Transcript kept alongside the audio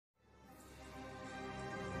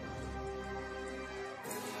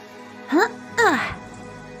Huh?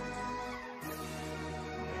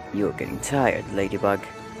 You're getting tired, Ladybug.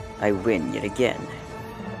 I win yet again.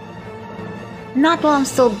 Not while I'm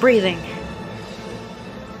still breathing.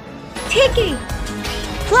 Tiki!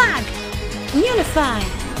 Flag! Unify!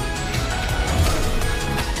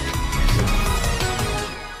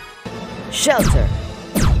 Shelter!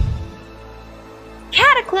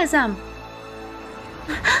 Cataclysm!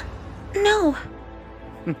 No!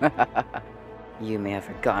 You may have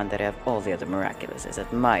forgotten that I have all the other Miraculouses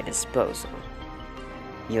at my disposal.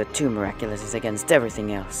 Your 2 Miraculouses against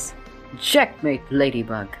everything else. Checkmate,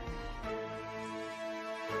 Ladybug.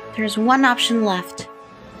 There's one option left.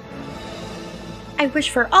 I wish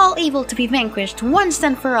for all evil to be vanquished once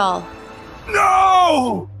and for all.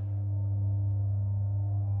 No!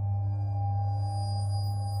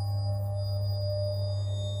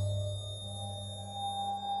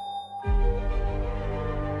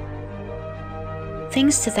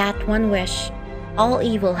 Thanks to that one wish, all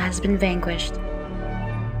evil has been vanquished.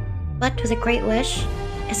 But with a great wish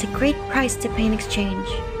is a great price to pay in exchange.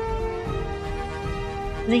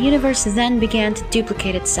 The universe then began to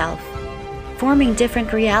duplicate itself, forming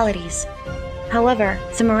different realities. However,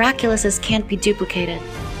 the Miraculouses can't be duplicated,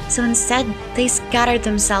 so instead they scattered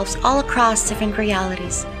themselves all across different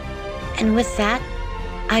realities. And with that,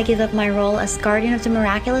 I give up my role as Guardian of the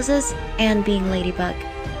Miraculouses and being Ladybug,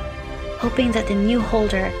 hoping that the new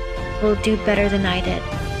holder will do better than I did.